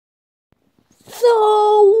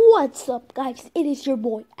What's up, guys? It is your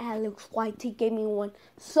boy Alex YT Gaming 1.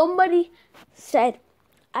 Somebody said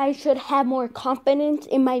I should have more confidence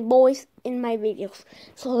in my voice in my videos.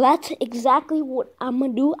 So that's exactly what I'm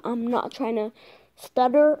gonna do. I'm not trying to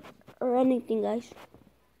stutter or anything, guys.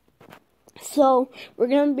 So we're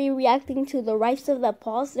gonna be reacting to the Rise of the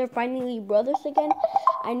Pauls. They're finally brothers again.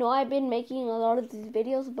 I know I've been making a lot of these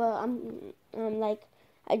videos, but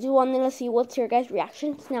I just wanted to see what's your guys'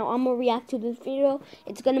 reactions. Now I'm gonna react to this video.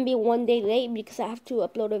 It's gonna be one day late because I have to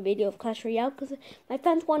upload a video of Clash Royale because my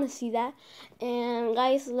fans want to see that. And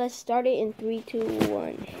guys, let's start it in 3, 2,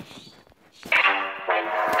 1.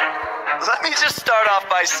 Let me just start off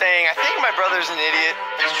by saying I think my brother's an idiot.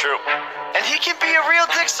 It's true. And he can be a real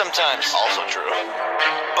dick sometimes. Also true.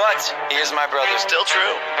 But he is my brother. Still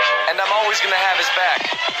true. And I'm always gonna have his back.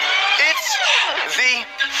 It's the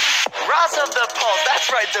Rise of the Pauls. That's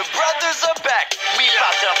right, the brothers are back. We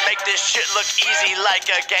about to make this shit look easy like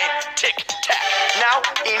a game. Tick tack. Now,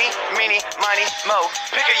 eeny, meeny, miny, mo.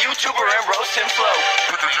 Pick a YouTuber and roast him slow.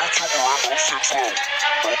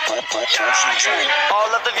 All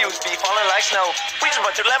of the views be falling like snow. We just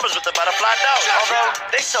went to Lambers with the butterfly dog. Although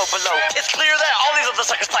they so below, it's clear that all these other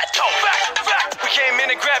suckers plateau. Fact. We came in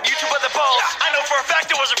and grabbed YouTube by the balls. I know for a fact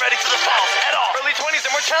it wasn't ready for the falls at all. Early 20s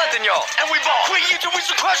and we're talented than y'all. And we ball. Quit YouTube, we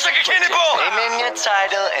should crush like a cannonball. Name in your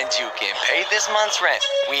title and you can pay this month's rent.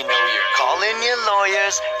 We know you're calling your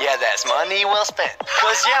lawyers. Yeah, that's money well spent.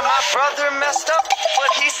 Cause yeah, my brother messed up, but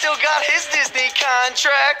he still got his Disney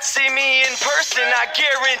contract. See me in person, I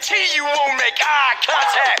guarantee you won't make eye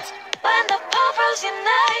contact. When the powers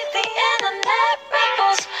unite, the internet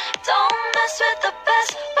rebels. Don't mess with the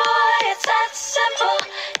best, boy, it's that simple.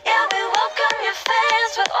 Yeah, we welcome your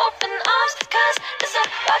fans with open arms, cause it's a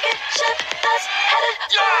rocket ship that's headed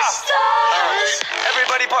for the stars.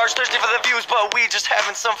 Everybody parts thirsty for the views, but we just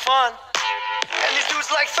having some fun. And these dudes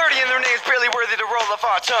like 30 and their names barely worthy to roll off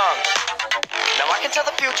our tongue. Now I can tell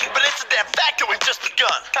the future, but it's a damn fact that we've just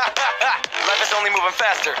begun. Life is only moving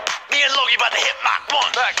faster. Me and Logie about to hit Mach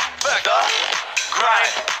 1. Back. The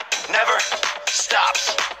grind never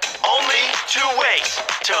stops. Only 2 ways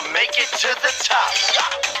to make it to the top.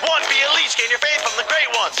 1, be a leech, gain your fame from the great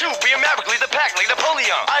ones. 2, be a maverick, lead the pack like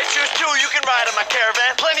Napoleon. I choose 2, you can ride on my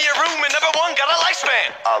caravan. Plenty of room, and number 1 got a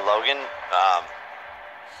lifespan. Logan,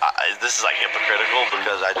 this is like hypocritical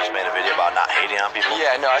because I just made a video about not hating on people.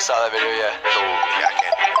 Yeah, no, I saw that video, yeah. So, yeah, I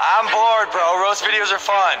can't do it. I'm bored, bro. Roast videos are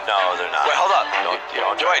fun. No, they're not. Wait, hold up. Don't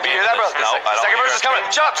do you hear that, bro? No, I don't. Second verse is coming.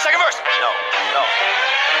 Shut up, second verse. No.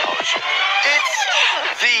 Oh, shit. It's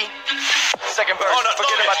the second verse. Oh, no,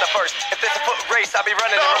 forget about the first. If it's a foot race, I'll be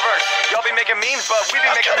running in reverse. Y'all be making memes, but we be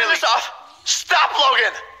making really... Stop,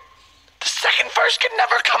 Logan. The second verse can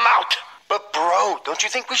never come out. But bro, don't you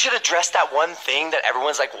think we should address that one thing that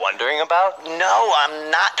everyone's like wondering about? No, I'm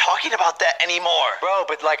not talking about that anymore. Bro,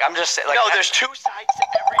 but like I'm just saying like, no, there's 2 sides to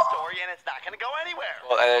every story and it's not gonna go anywhere.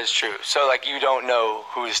 Well, that is true. So like you don't know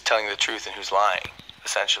who's telling the truth and who's lying,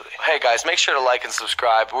 essentially. Hey guys, make sure to like and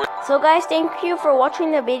subscribe. So guys, thank you for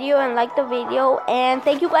watching the video and like the video, and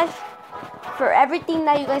thank you guys for everything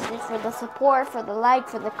that you guys did, for the support, for the like,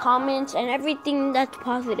 for the comments, and everything that's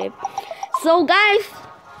positive. So guys,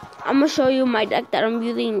 I'm gonna show you my deck that I'm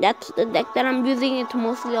using. That's the deck that I'm using. It's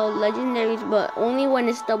mostly all legendaries, but only when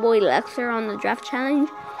it's double elixir on the draft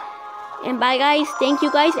challenge. And bye guys, thank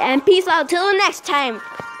you guys, and peace out till the next time.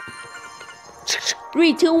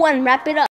 3, 2, 1, wrap it up.